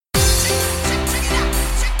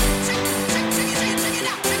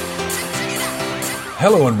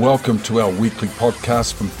Hello and welcome to our weekly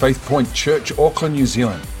podcast from Faith Point Church, Auckland, New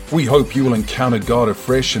Zealand. We hope you will encounter God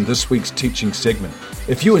afresh in this week's teaching segment.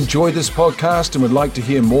 If you enjoy this podcast and would like to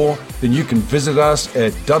hear more, then you can visit us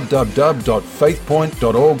at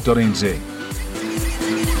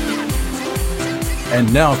www.faithpoint.org.nz.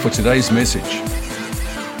 And now for today's message.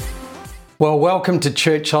 Well, welcome to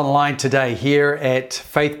Church Online today here at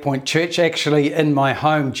Faith Point Church, actually in my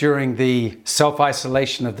home during the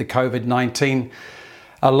self-isolation of the COVID-19,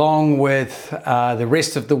 along with the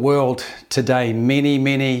rest of the world today.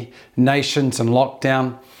 Many nations in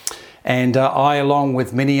lockdown. And I, along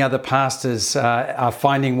with many other pastors, are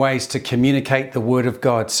finding ways to communicate the Word of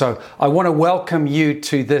God. So I want to welcome you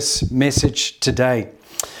to this message today.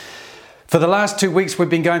 For the last 2 weeks, we've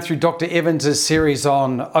been going through Dr. Evans' series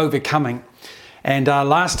on overcoming. And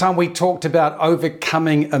last time we talked about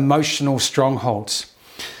overcoming emotional strongholds.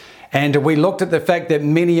 And we looked at the fact that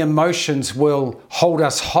many emotions will hold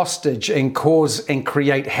us hostage and cause and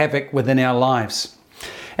create havoc within our lives.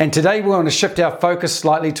 And today we want to shift our focus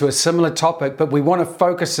slightly to a similar topic, but we want to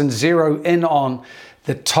focus and zero in on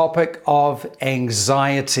the topic of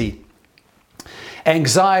anxiety.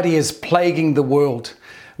 Anxiety is plaguing the world.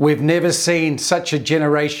 We've never seen such a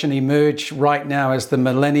generation emerge right now as the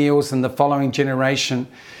millennials and the following generation.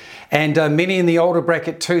 And many in the older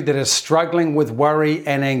bracket too that are struggling with worry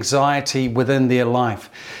and anxiety within their life.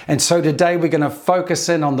 And so today we're going to focus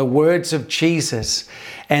in on the words of Jesus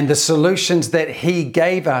and the solutions that He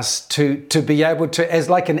gave us to be able to, as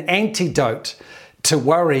like an antidote to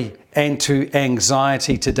worry and to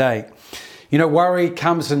anxiety today. You know, worry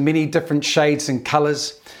comes in many different shades and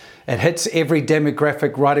colors. It hits every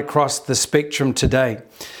demographic right across the spectrum today.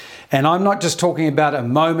 And I'm not just talking about a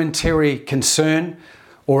momentary concern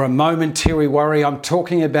or a momentary worry. I'm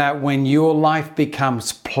talking about when your life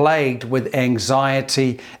becomes plagued with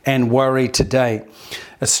anxiety and worry today.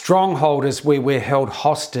 A stronghold is where we're held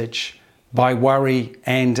hostage by worry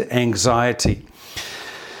and anxiety.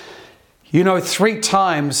 You know, 3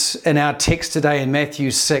 times in our text today in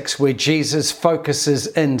Matthew 6, where Jesus focuses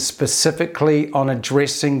in specifically on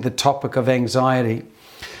addressing the topic of anxiety.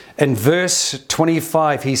 In verse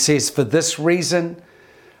 25, He says, "For this reason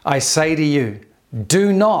I say to you,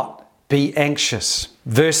 do not be anxious."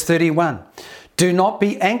 Verse 31, "Do not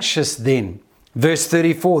be anxious then." Verse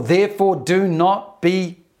 34, "Therefore do not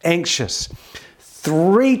be anxious."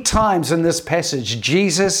 3 times in this passage,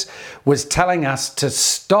 Jesus was telling us to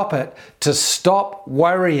stop it, to stop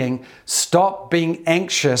worrying, stop being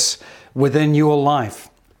anxious within your life.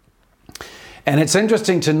 And it's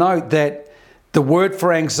interesting to note that the word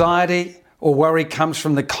for anxiety or worry comes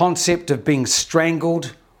from the concept of being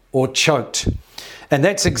strangled or choked. And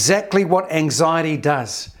that's exactly what anxiety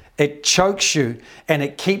does. It chokes you and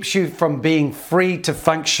it keeps you from being free to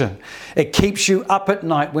function. It keeps you up at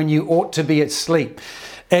night when you ought to be asleep.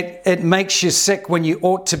 It makes you sick when you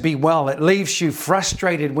ought to be well. It leaves you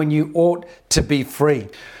frustrated when you ought to be free.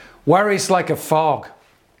 Worry is like a fog.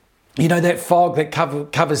 You know that fog that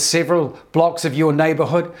covers several blocks of your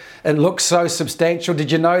neighborhood? It looks so substantial.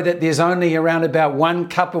 Did you know that there's only around about 1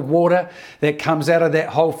 cup of water that comes out of that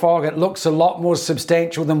whole fog? It looks a lot more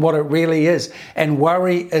substantial than what it really is. And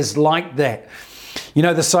worry is like that. You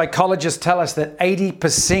know, the psychologists tell us that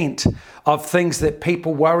 80% of things that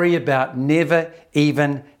people worry about never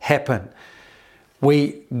even happen.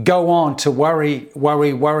 We go on to worry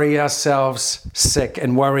ourselves sick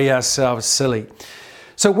and worry ourselves silly.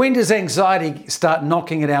 So when does anxiety start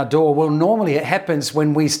knocking at our door? Well, normally it happens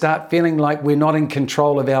when we start feeling like we're not in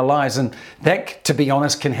control of our lives. And that, to be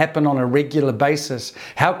honest, can happen on a regular basis.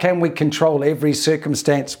 How can we control every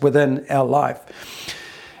circumstance within our life?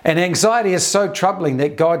 And anxiety is so troubling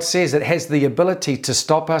that God says it has the ability to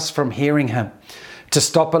stop us from hearing Him, to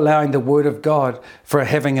stop allowing the Word of God for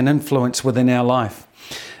having an influence within our life.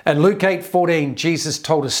 In Luke 8:14, Jesus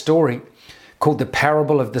told a story called the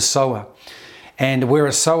parable of the sower. And where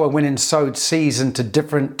a sower went and sowed seeds into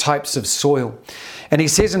different types of soil. And He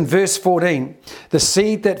says in verse 14, "The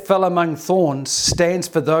seed that fell among thorns stands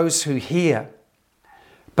for those who hear.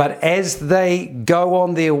 But as they go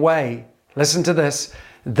on their way," listen to this,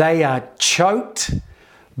 "they are choked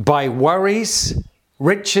by worries,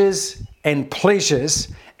 riches, and pleasures,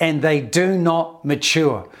 and they do not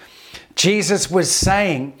mature." Jesus was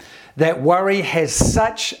saying that worry has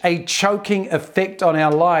such a choking effect on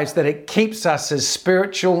our lives that it keeps us as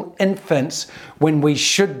spiritual infants when we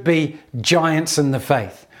should be giants in the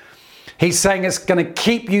faith. He's saying it's going to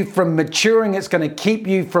keep you from maturing. It's going to keep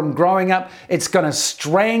you from growing up. It's going to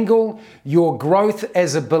strangle your growth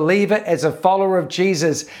as a believer, as a follower of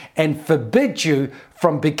Jesus, and forbid you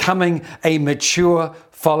from becoming a mature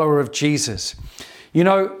follower of Jesus. You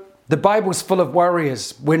know, the Bible's full of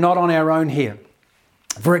warriors. We're not on our own here.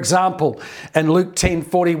 For example, in Luke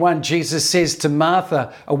 10:41, Jesus says to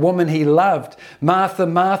Martha, a woman he loved, "Martha,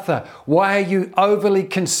 Martha, why are you overly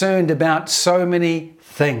concerned about so many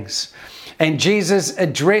things?" And Jesus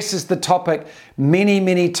addresses the topic many,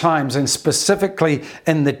 many times, and specifically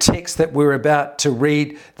in the text that we're about to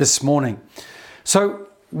read this morning. So,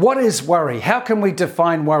 what is worry? How can we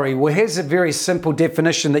define worry? Well, here's a very simple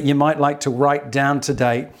definition that you might like to write down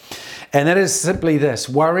today. And that is simply this: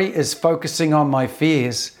 worry is focusing on my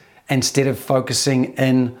fears instead of focusing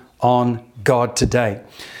in on God today.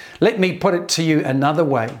 Let me put it to you another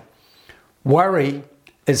way. Worry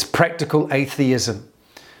is practical atheism.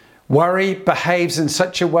 Worry behaves in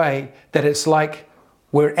such a way that it's like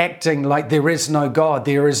we're acting like there is no God.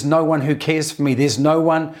 There is no one who cares for me. There's no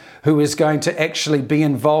one who is going to actually be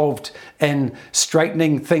involved in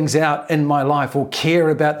straightening things out in my life or care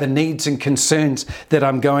about the needs and concerns that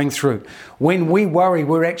I'm going through. When we worry,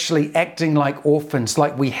 we're actually acting like orphans,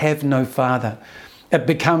 like we have no father. It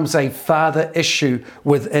becomes a father issue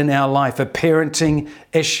within our life, a parenting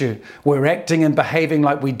issue. We're acting and behaving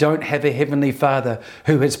like we don't have a heavenly Father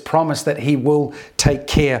who has promised that he will take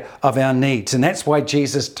care of our needs. And that's why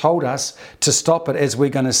Jesus told us to stop it, as we're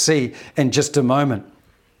going to see in just a moment.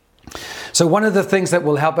 So one of the things that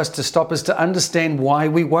will help us to stop is to understand why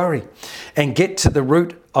we worry and get to the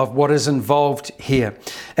root of what is involved here.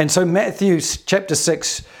 And so Matthew chapter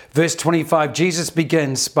 6, verse 25, Jesus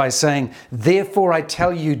begins by saying, "Therefore I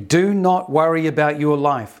tell you, do not worry about your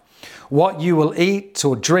life, what you will eat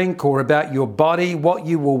or drink, or about your body, what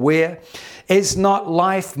you will wear. Is not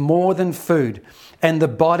life more than food, and the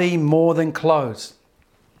body more than clothes?"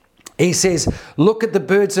 He says, "Look at the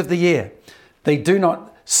birds of the air. They do not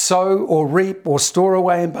sow or reap or store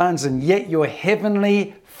away in barns, and yet your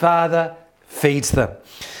heavenly Father feeds them.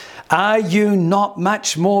 Are you not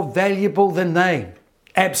much more valuable than they?"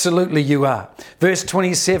 Absolutely you are. Verse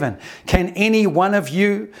 27, "Can any one of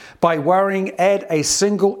you, by worrying, add a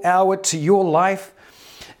single hour to your life?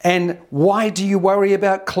 And why do you worry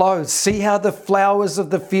about clothes? See how the flowers of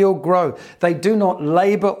the field grow. They do not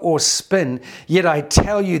labor or spin. Yet I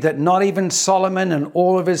tell you that not even Solomon in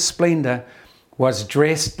all of his splendor was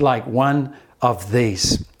dressed like one of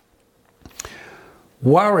these."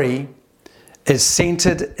 Worry is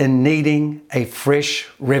centered in needing a fresh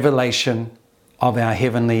revelation of our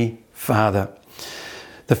Heavenly Father.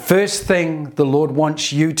 The first thing the Lord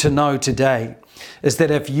wants you to know today is that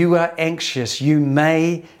if you are anxious, you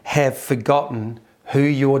may have forgotten who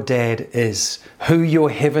your dad is, who your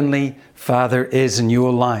Heavenly Father is in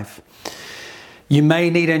your life. You may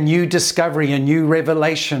need a new discovery, a new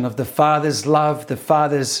revelation of the Father's love, the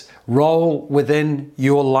Father's role within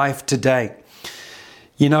your life today.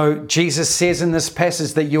 You know, Jesus says in this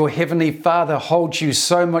passage that your Heavenly Father holds you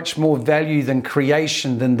so much more value than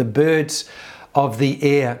creation, than the birds of the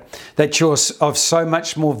air, that you're of so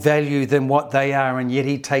much more value than what they are, and yet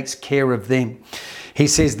He takes care of them. He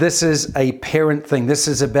says this is a parent thing. This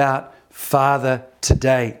is about Father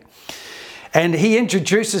today. And He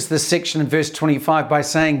introduces this section in verse 25 by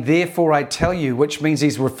saying, "Therefore I tell you," which means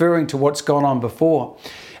He's referring to what's gone on before.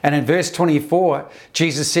 And in verse 24,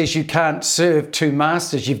 Jesus says you can't serve two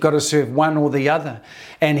masters. You've got to serve one or the other.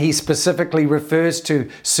 And He specifically refers to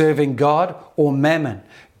serving God or mammon,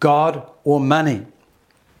 God or money.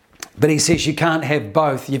 But He says you can't have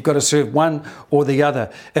both. You've got to serve one or the other.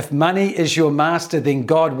 If money is your master, then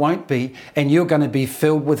God won't be, and you're going to be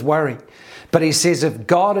filled with worry. But He says if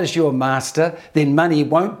God is your master, then money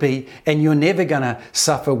won't be, and you're never going to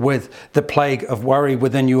suffer with the plague of worry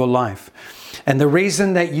within your life. And the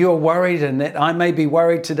reason that you're worried, and that I may be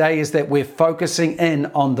worried today, is that we're focusing in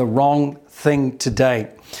on the wrong thing today.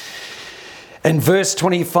 In verse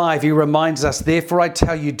 25, He reminds us, "Therefore I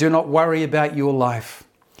tell you, do not worry about your life,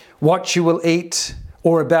 what you will eat,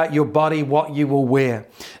 or about your body, what you will wear.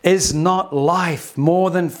 Is not life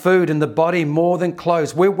more than food, and the body more than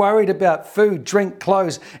clothes?" We're worried about food, drink,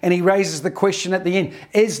 clothes. And He raises the question at the end,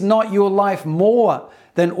 is not your life more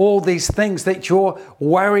than all these things that you're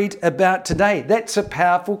worried about today? That's a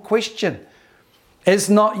powerful question. Is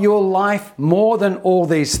not your life more than all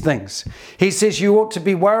these things? He says you ought to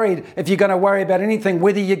be worried, if you're going to worry about anything,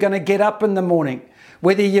 whether you're going to get up in the morning,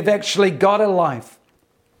 whether you've actually got a life.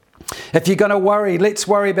 If you're going to worry, let's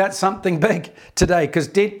worry about something big today, because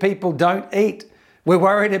dead people don't eat. We're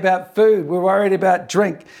worried about food. We're worried about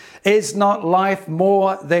drink. Is not life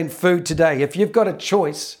more than food today? If you've got a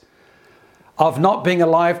choice of not being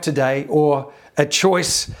alive today, or a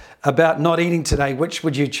choice about not eating today, which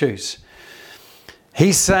would you choose?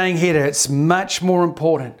 He's saying here that it's much more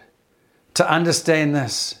important to understand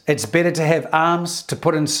this. It's better to have arms to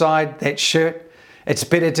put inside that shirt. It's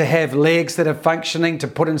better to have legs that are functioning to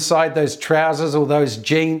put inside those trousers or those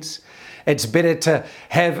jeans. It's better to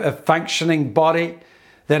have a functioning body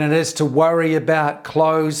than it is to worry about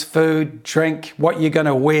clothes, food, drink, what you're going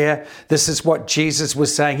to wear. This is what Jesus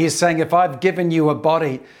was saying. He's saying, if I've given you a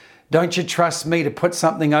body, don't you trust me to put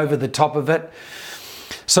something over the top of it?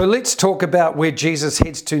 So let's talk about where Jesus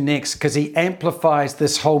heads to next, because he amplifies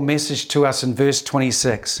this whole message to us in verse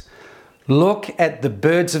 26. Look at the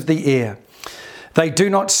birds of the air. They do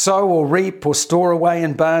not sow or reap or store away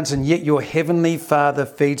in barns, and yet your heavenly Father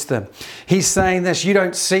feeds them. He's saying this, you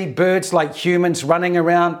don't see birds like humans running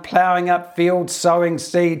around, plowing up fields, sowing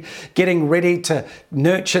seed, getting ready to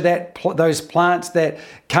nurture those plants that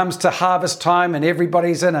comes to harvest time and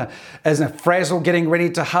everybody's in a frazzle getting ready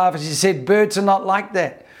to harvest. He said, birds are not like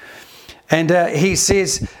that. And he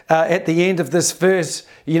says at the end of this verse,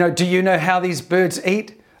 do you know how these birds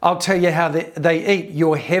eat? I'll tell you how they eat.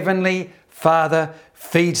 Your heavenly Father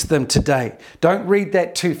feeds them today. Don't read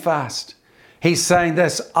that too fast. He's saying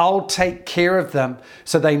this, I'll take care of them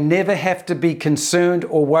so they never have to be concerned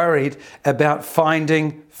or worried about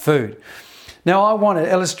finding food. Now, I want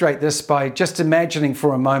to illustrate this by just imagining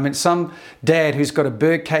for a moment some dad who's got a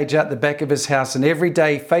bird cage out the back of his house and every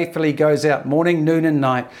day faithfully goes out morning, noon and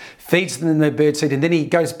night, feeds them their bird seed, and then he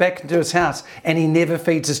goes back into his house and he never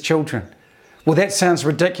feeds his children. Well, that sounds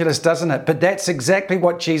ridiculous, doesn't it? But that's exactly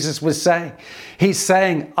what Jesus was saying. He's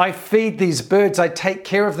saying, I feed these birds. I take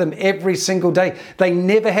care of them every single day. They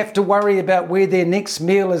never have to worry about where their next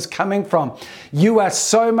meal is coming from. You are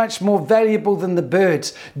so much more valuable than the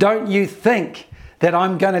birds. Don't you think that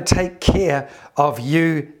I'm going to take care of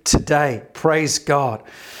you today? Praise God.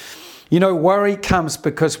 Worry comes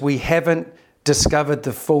because we haven't discovered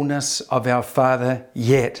the fullness of our Father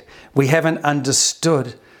yet. We haven't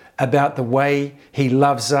understood about the way he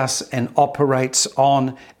loves us and operates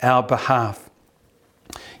on our behalf.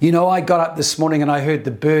 I got up this morning and I heard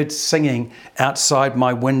the birds singing outside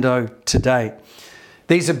my window today.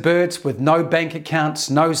 These are birds with no bank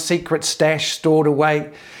accounts, no secret stash stored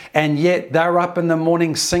away, and yet they're up in the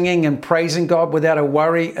morning singing and praising God without a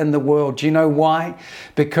worry in the world. Do you know why?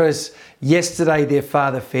 Because yesterday their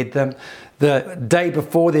father fed them. The day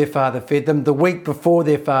before their father fed them, the week before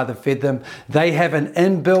their father fed them. They have an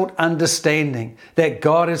inbuilt understanding that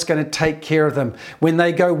God is going to take care of them. When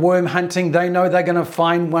they go worm hunting, they know they're going to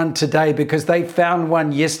find one today because they found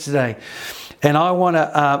one yesterday. And I want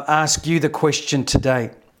to ask you the question today.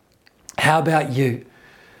 How about you?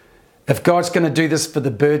 If God's going to do this for the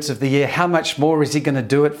birds of the air, how much more is he going to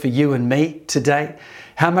do it for you and me today?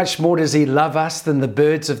 How much more does he love us than the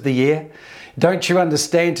birds of the air? Don't you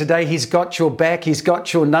understand today? He's got your back. He's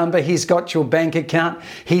got your number. He's got your bank account.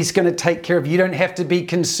 He's going to take care of you. You don't have to be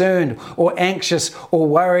concerned or anxious or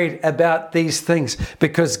worried about these things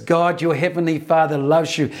because God, your heavenly Father,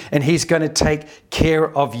 loves you and he's going to take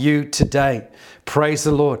care of you today. Praise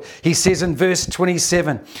the Lord. He says in verse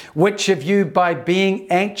 27, which of you by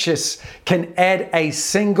being anxious can add a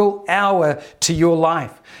single hour to your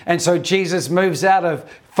life? And so Jesus moves out of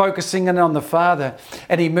focusing in on the Father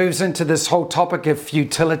and he moves into this whole topic of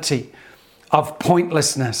futility, of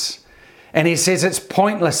pointlessness. And he says it's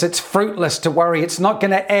pointless, it's fruitless to worry. It's not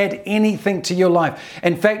going to add anything to your life.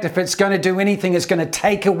 In fact, if it's going to do anything, it's going to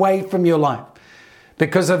take away from your life.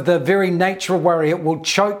 Because of the very nature of worry, it will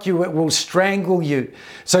choke you, it will strangle you.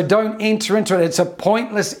 So don't enter into it. It's a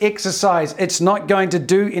pointless exercise. It's not going to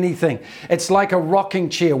do anything. It's like a rocking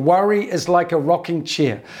chair. Worry is like a rocking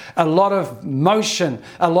chair. A lot of motion,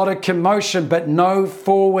 a lot of commotion, but no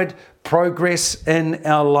forward progress in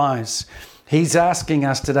our lives. He's asking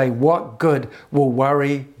us today, what good will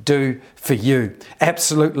worry do for you?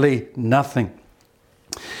 Absolutely nothing.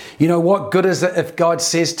 What good is it if God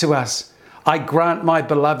says to us, I grant my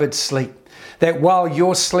beloved sleep, that while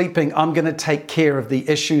you're sleeping, I'm going to take care of the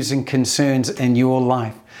issues and concerns in your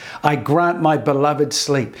life. I grant my beloved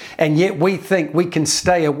sleep. And yet we think we can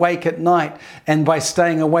stay awake at night, and by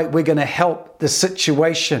staying awake, we're going to help the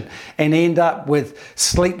situation and end up with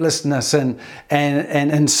sleeplessness and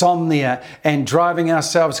insomnia and driving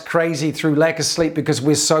ourselves crazy through lack of sleep because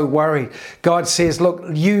we're so worried. God says, look,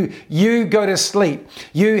 you go to sleep.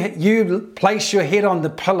 You place your head on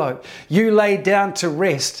the pillow. You lay down to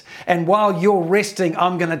rest. And while you're resting,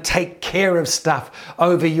 I'm going to take care of stuff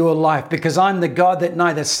over your life because I'm the God that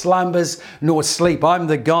neither slumbers nor sleep. I'm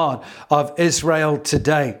the God of Israel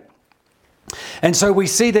today. And so we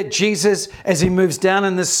see that Jesus, as he moves down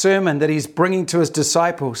in this sermon that he's bringing to his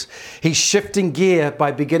disciples, he's shifting gear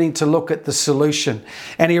by beginning to look at the solution.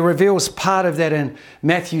 And he reveals part of that in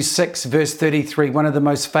Matthew 6, verse 33, one of the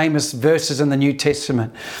most famous verses in the New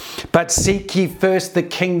Testament. But seek ye first the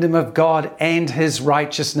kingdom of God and his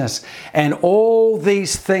righteousness, and all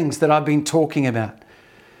these things that I've been talking about.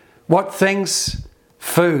 What things?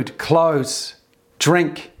 Food, clothes,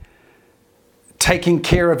 drink, taking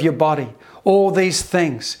care of your body. All these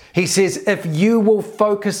things. He says, if you will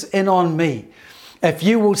focus in on me, if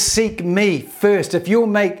you will seek me first, if you'll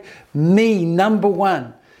make me number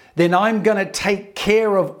one, then I'm going to take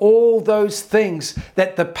care of all those things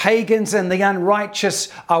that the pagans and the unrighteous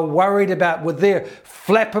are worried about with their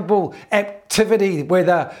flappable activity, where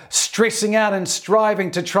they're stressing out and striving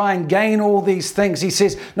to try and gain all these things. He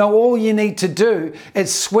says, no, all you need to do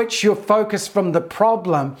is switch your focus from the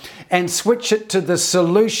problem and switch it to the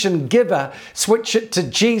solution giver, switch it to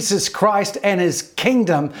Jesus Christ and his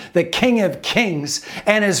kingdom, the King of Kings,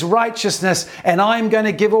 and his righteousness, and I'm going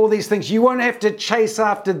to give all these things. You won't have to chase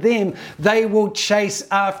after them. They will chase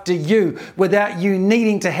after you without you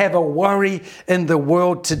needing to have a worry in the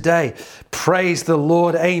world today. Praise the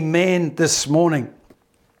Lord. Amen this morning.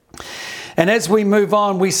 And as we move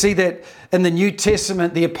on, we see that in the New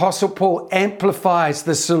Testament, the Apostle Paul amplifies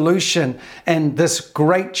the solution in this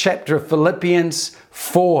great chapter of Philippians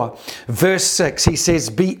 4, verse 6. He says,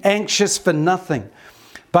 be anxious for nothing,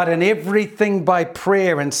 but in everything by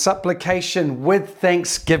prayer and supplication with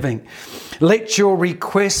thanksgiving, let your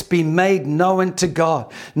requests be made known to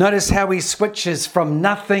God. Notice how he switches from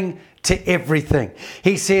nothing to everything.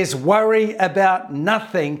 He says, worry about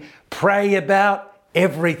nothing, pray about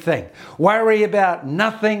everything. Worry about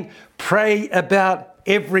nothing, pray about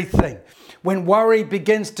everything. When worry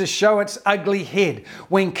begins to show its ugly head,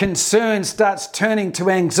 when concern starts turning to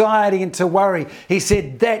anxiety and to worry, he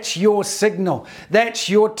said, that's your signal. That's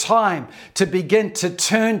your time to begin to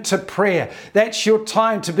turn to prayer. That's your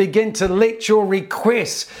time to begin to let your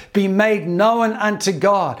requests be made known unto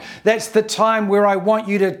God. That's the time where I want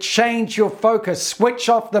you to change your focus, switch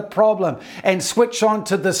off the problem and switch on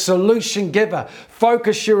to the solution giver.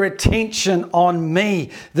 Focus your attention on me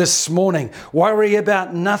this morning. Worry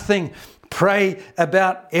about nothing. Pray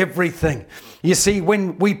about everything. You see,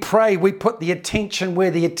 when we pray, we put the attention where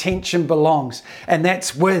the attention belongs, and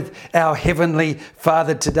that's with our Heavenly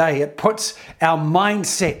Father today. It puts our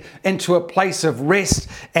mindset into a place of rest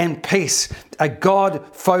and peace, a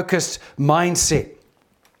God-focused mindset.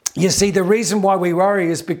 You see, the reason why we worry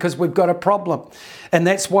is because we've got a problem, and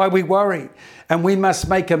that's why we worry. And we must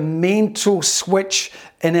make a mental switch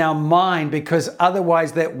in our mind, because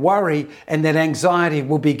otherwise that worry and that anxiety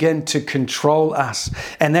will begin to control us.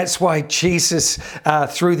 And that's why Jesus,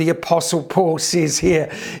 through the Apostle Paul, says here,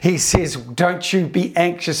 he says, don't you be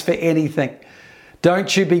anxious for anything.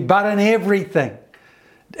 Don't you be, but in everything.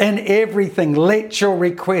 In everything, let your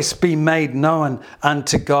requests be made known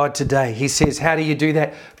unto God today. He says, how do you do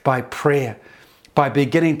that? By prayer. By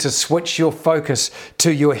beginning to switch your focus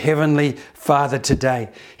to your Heavenly Father today.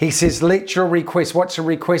 He says, let your request. What's a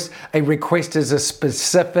request? A request is a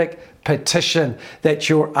specific petition that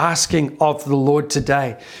you're asking of the Lord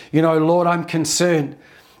today. You know, Lord, I'm concerned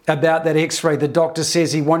about that x-ray. The doctor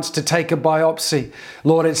says he wants to take a biopsy.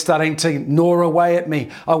 Lord, it's starting to gnaw away at me.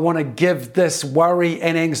 I want to give this worry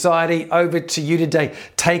and anxiety over to you today.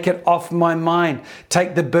 Take it off my mind.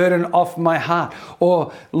 Take the burden off my heart.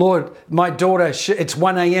 Or, Lord, my daughter, it's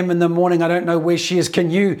 1 a.m. in the morning. I don't know where she is. Can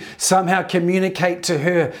you somehow communicate to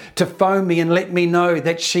her to phone me and let me know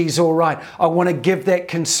that she's all right? I want to give that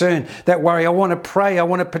concern, that worry. I want to pray. I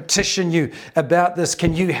want to petition you about this.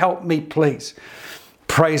 Can you help me, please?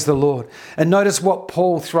 Praise the Lord. And notice what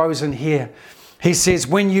Paul throws in here. He says,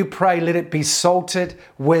 when you pray, let it be salted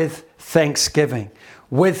with thanksgiving.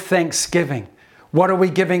 With thanksgiving. What are we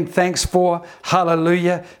giving thanks for?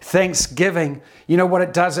 Hallelujah. Thanksgiving. You know what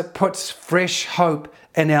it does? It puts fresh hope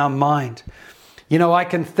in our mind. You know, I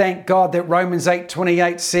can thank God that Romans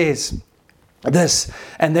 8:28 says this,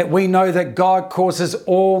 and that we know that God causes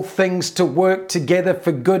all things to work together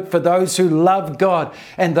for good for those who love God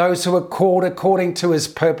and those who are called according to his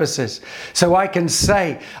purposes. So I can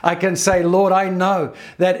say, Lord, I know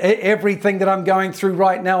that everything that I'm going through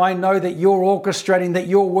right now, I know that you're orchestrating, that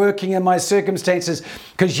you're working in my circumstances,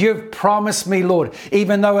 because you've promised me, Lord,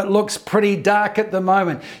 even though it looks pretty dark at the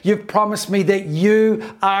moment, you've promised me that you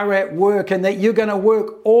are at work and that you're going to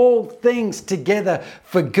work all things together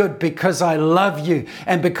for good, because I love you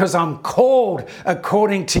and because I'm called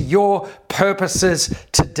according to your purposes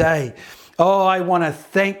today. Oh, I want to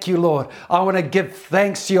thank you, Lord. I want to give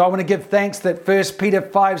thanks to you. I want to give thanks that 1 Peter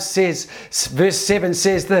 5 says, verse 7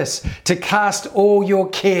 says this, to cast all your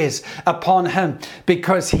cares upon him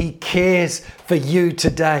because he cares for you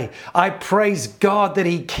today. I praise God that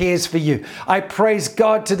he cares for you. I praise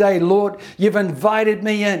God today, Lord. You've invited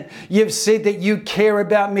me in. You've said that you care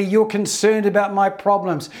about me. You're concerned about my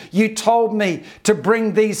problems. You told me to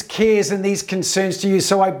bring these cares and these concerns to you.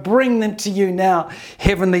 So I bring them to you now,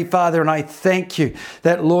 Heavenly Father, and I thank you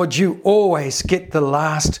that, Lord, you always get the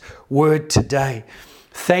last word today.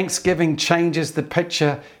 Thanksgiving changes the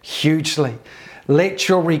picture hugely. Let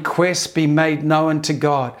your requests be made known to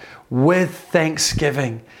God with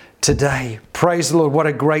thanksgiving today. Praise the Lord. What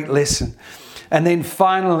a great lesson. And then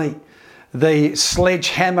finally, the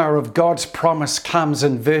sledgehammer of God's promise comes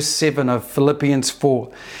in verse 7 of Philippians 4.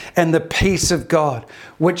 And the peace of God,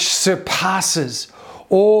 which surpasses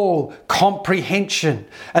all comprehension.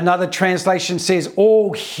 Another translation says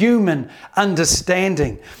all human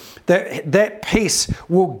understanding. That peace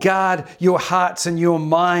will guard your hearts and your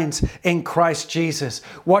minds in Christ Jesus.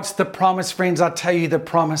 What's the promise, friends? I'll tell you the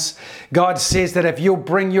promise. God says that if you'll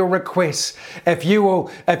bring your requests, if you'll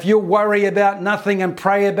worry about nothing and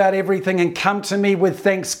pray about everything and come to me with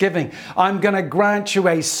thanksgiving, I'm going to grant you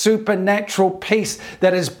a supernatural peace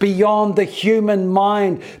that is beyond the human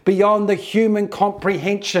mind, beyond the human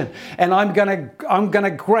comprehension. And I'm going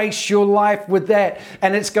to grace your life with that.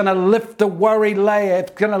 And it's going to lift the worry layer.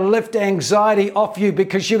 It's going to lift anxiety off you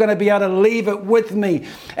because you're going to be able to leave it with me.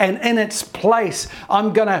 And in its place,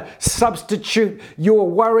 I'm going to substitute your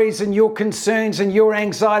worries and your concerns and your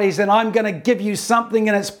anxieties, and I'm going to give you something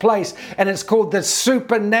in its place. And it's called the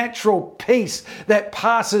supernatural peace that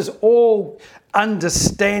passes all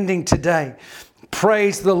understanding today.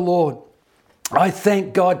 Praise the Lord. I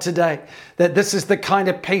thank God today that this is the kind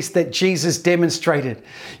of peace that Jesus demonstrated.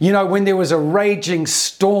 You know, when there was a raging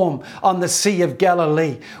storm on the Sea of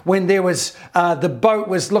Galilee, when there was the boat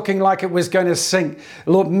was looking like it was going to sink,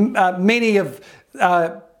 Lord, many of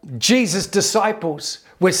Jesus' disciples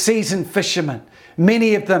were seasoned fishermen.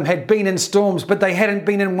 Many of them had been in storms, but they hadn't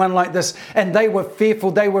been in one like this. And they were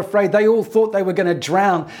fearful. They were afraid. They all thought they were going to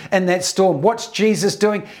drown in that storm. What's Jesus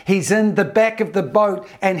doing? He's in the back of the boat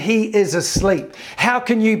and he is asleep. How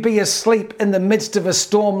can you be asleep in the midst of a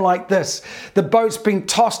storm like this? The boat's being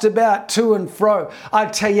tossed about to and fro. I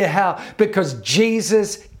tell you how, because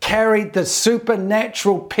Jesus carried the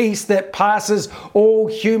supernatural peace that passes all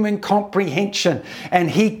human comprehension, and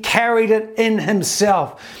he carried it in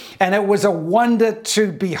himself. And it was a wonder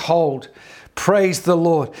to behold. Praise the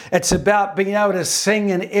Lord. It's about being able to sing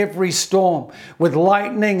in every storm with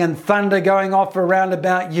lightning and thunder going off around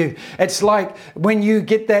about you. It's like when you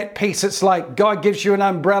get that peace, it's like God gives you an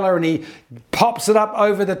umbrella and he pops it up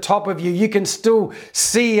over the top of you. You can still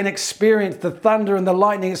see and experience the thunder and the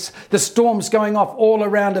lightning. The storm's going off all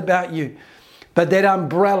around about you. But that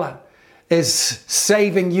umbrella is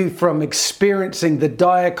saving you from experiencing the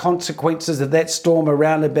dire consequences of that storm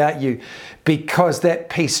around about you, because that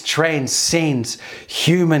peace transcends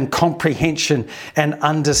human comprehension and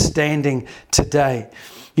understanding today.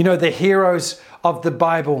 You know, the heroes of the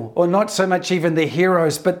Bible, or not so much even the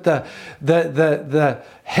heroes, but the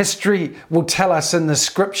history will tell us in the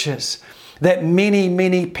scriptures that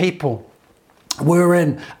many people were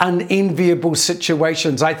in unenviable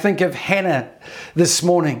situations. I think of Hannah this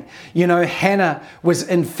morning. You know, Hannah was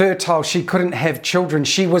infertile. She couldn't have children.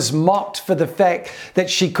 She was mocked for the fact that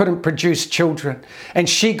she couldn't produce children. And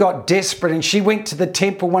she got desperate and she went to the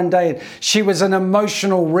temple one day and she was an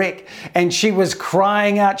emotional wreck and she was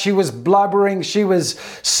crying out. She was blubbering. She was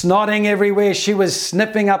snotting everywhere. She was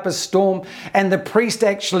sniffing up a storm. And the priest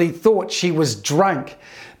actually thought she was drunk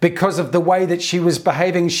because of the way that she was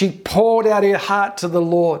behaving. She poured out her heart to the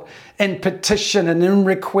Lord in petition and in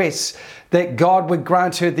request that God would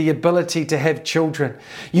grant her the ability to have children.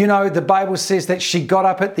 You know, the Bible says that she got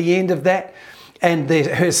up at the end of that and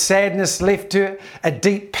her sadness left her. A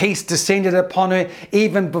deep peace descended upon her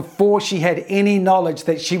even before she had any knowledge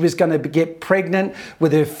that she was going to get pregnant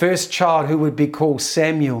with her first child, who would be called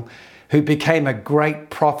Samuel, who became a great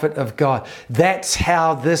prophet of God. That's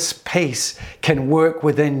how this peace can work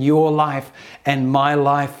within your life and my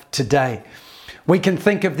life today. We can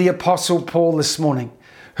think of the Apostle Paul this morning,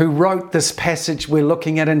 who wrote this passage we're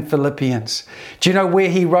looking at in Philippians. Do you know where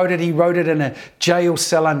he wrote it? He wrote it in a jail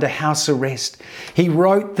cell under house arrest. He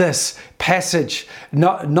wrote this passage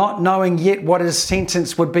not knowing yet what his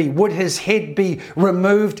sentence would be. Would his head be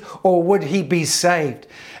removed or would he be saved?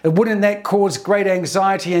 Wouldn't that cause great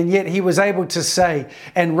anxiety? And yet he was able to say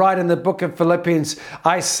and write in the book of Philippians,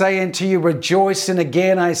 I say unto you, rejoice. And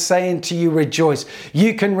again, I say unto you, rejoice.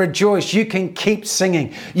 You can rejoice. You can keep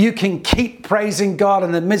singing. You can keep praising God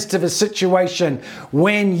in the midst of a situation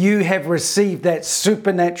when you have received that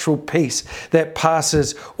supernatural peace that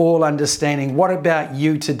passes all understanding. What about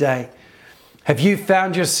you today? Have you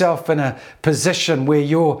found yourself in a position where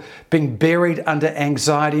you're being buried under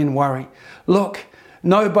anxiety and worry? Look,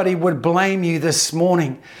 nobody would blame you this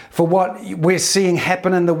morning for what we're seeing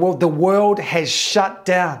happen in the world. The world has shut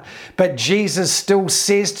down, but Jesus still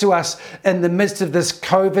says to us in the midst of this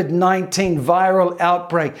COVID-19 viral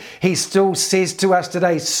outbreak, he still says to us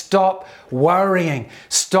today, stop worrying,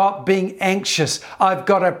 stop being anxious. I've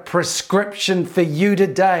got a prescription for you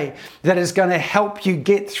today that is going to help you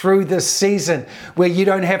get through this season where you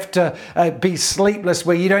don't have to be sleepless,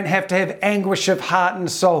 where you don't have to have anguish of heart and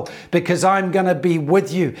soul, because I'm going to be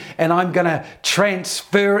with you and I'm going to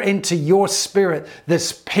transfer into your spirit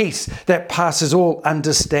this peace that passes all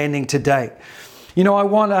understanding today. You know, I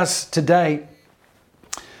want us today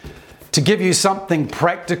to give you something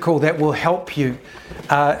practical that will help you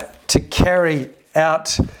to carry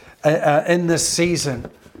out in this season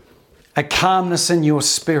a calmness in your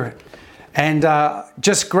spirit. And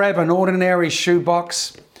just grab an ordinary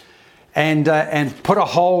shoebox and put a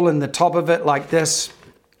hole in the top of it like this,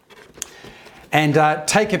 and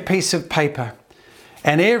take a piece of paper.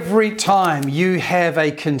 And every time you have a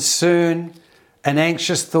concern, an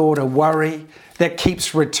anxious thought, a worry that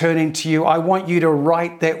keeps returning to you, I want you to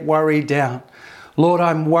write that worry down. Lord,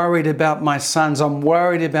 I'm worried about my sons. I'm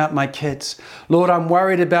worried about my kids. Lord, I'm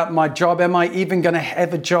worried about my job. Am I even going to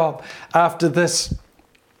have a job after this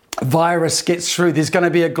virus gets through? There's going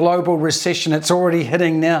to be a global recession. It's already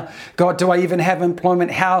hitting now. God, do I even have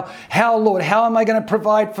employment? How, Lord, how am I going to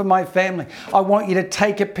provide for my family? I want you to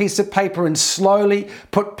take a piece of paper and slowly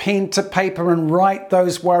put pen to paper and write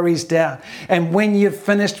those worries down. And when you've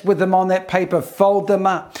finished with them on that paper, fold them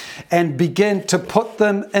up and begin to put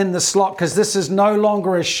them in the slot, because this is no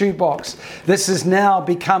longer a shoebox. This has now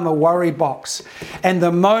become a worry box. And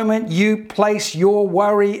the moment you place your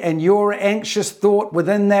worry and your anxious thought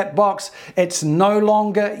within that box, it's no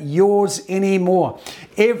longer yours anymore.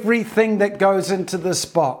 Everything that goes into this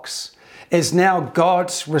box is now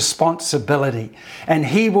God's responsibility, and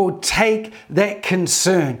he will take that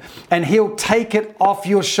concern and he'll take it off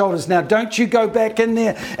your shoulders. Now, don't you go back in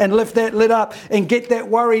there and lift that lid up and get that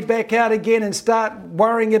worry back out again and start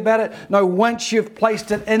worrying about it. No, once you've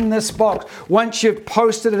placed it in this box, once you've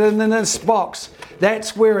posted it in this box,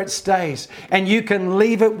 that's where it stays. And you can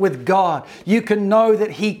leave it with God. You can know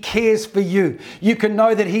that he cares for you. You can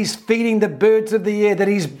know that he's feeding the birds of the air, that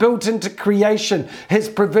he's built into creation his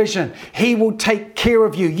provision. He will take care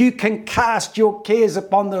of you. You can cast your cares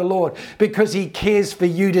upon the Lord because he cares for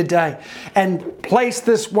you today. And place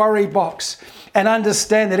this worry box and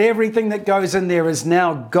understand that everything that goes in there is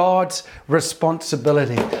now God's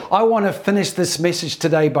responsibility. I want to finish this message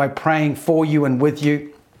today by praying for you and with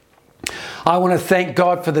you. I want to thank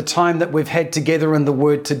God for the time that we've had together in the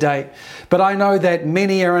Word today. But I know that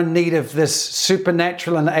many are in need of this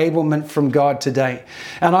supernatural enablement from God today.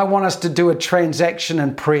 And I want us to do a transaction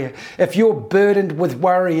in prayer. If you're burdened with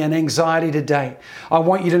worry and anxiety today, I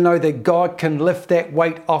want you to know that God can lift that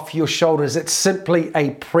weight off your shoulders. It's simply a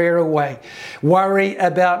prayer away. Worry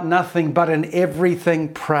about nothing, but in everything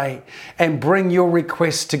pray. And bring your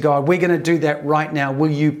requests to God. We're going to do that right now. Will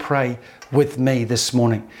you pray with me this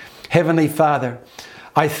morning? Heavenly Father,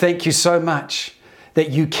 I thank you so much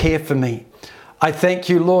that you care for me. I thank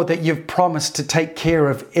you, Lord, that you've promised to take care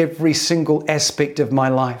of every single aspect of my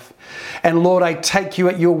life. And Lord, I take you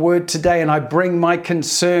at your word today and I bring my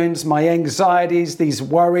concerns, my anxieties, these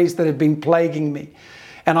worries that have been plaguing me.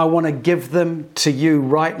 And I want to give them to you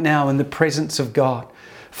right now in the presence of God.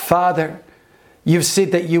 Father, you've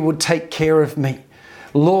said that you will take care of me.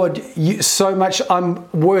 Lord,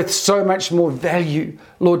 I'm worth so much more value,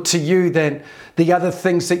 Lord, to you than the other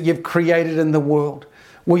things that you've created in the world.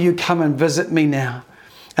 Will you come and visit me now?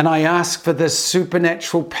 And I ask for this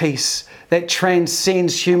supernatural peace that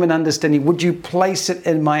transcends human understanding. Would you place it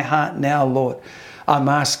in my heart now, Lord? I'm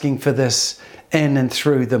asking for this in and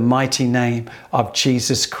through the mighty name of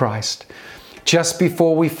Jesus Christ. Just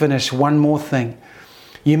before we finish, one more thing.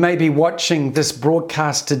 You may be watching this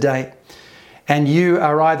broadcast today, and you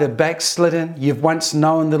are either backslidden, you've once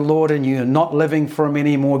known the Lord and you're not living for Him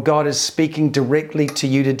anymore, God is speaking directly to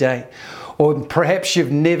you today. Or perhaps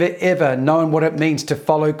you've never ever known what it means to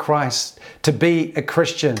follow Christ, to be a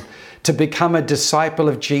Christian, to become a disciple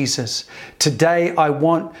of Jesus. Today,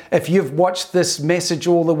 if you've watched this message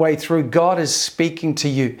all the way through, God is speaking to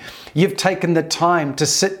you. You've taken the time to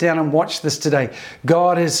sit down and watch this today.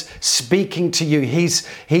 God is speaking to you.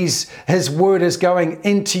 His word is going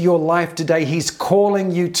into your life today. He's calling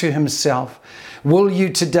you to Himself. Will you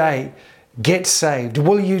today get saved?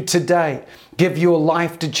 Will you today give your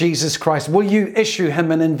life to Jesus Christ? Will you issue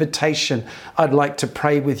Him an invitation? I'd like to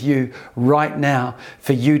pray with you right now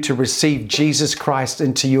for you to receive Jesus Christ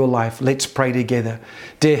into your life. Let's pray together.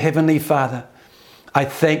 Dear Heavenly Father, I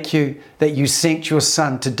thank you that you sent your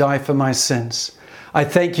Son to die for my sins. I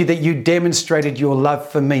thank you that you demonstrated your love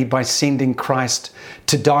for me by sending Christ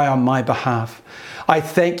to die on my behalf. I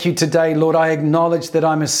thank you today, Lord. I acknowledge that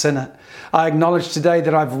I'm a sinner. I acknowledge today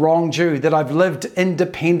that I've wronged you, that I've lived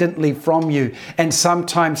independently from you, and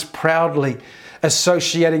sometimes proudly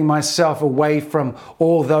associating myself away from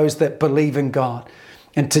all those that believe in God.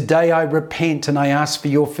 And today I repent and I ask for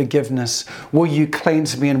your forgiveness. Will you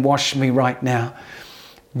cleanse me and wash me right now?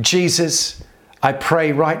 Jesus, I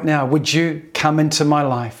pray right now, would you come into my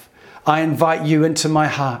life? I invite you into my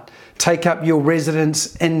heart. Take up your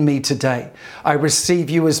residence in me today. I receive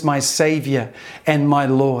you as my Savior and my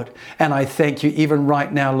Lord. And I thank you even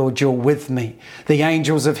right now, Lord, you're with me. The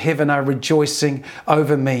angels of heaven are rejoicing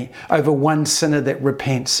over me, over one sinner that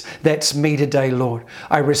repents. That's me today, Lord.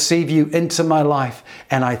 I receive you into my life,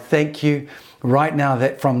 and I thank you right now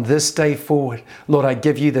that from this day forward, Lord, I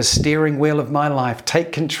give you the steering wheel of my life.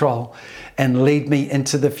 Take control and lead me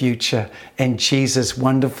into the future in Jesus'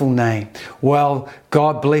 wonderful name. Well,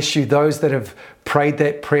 God bless you. Those that have prayed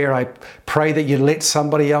that prayer, I pray that you let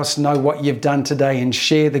somebody else know what you've done today and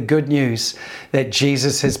share the good news that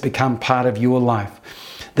Jesus has become part of your life.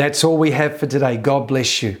 That's all we have for today. God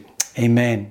bless you. Amen.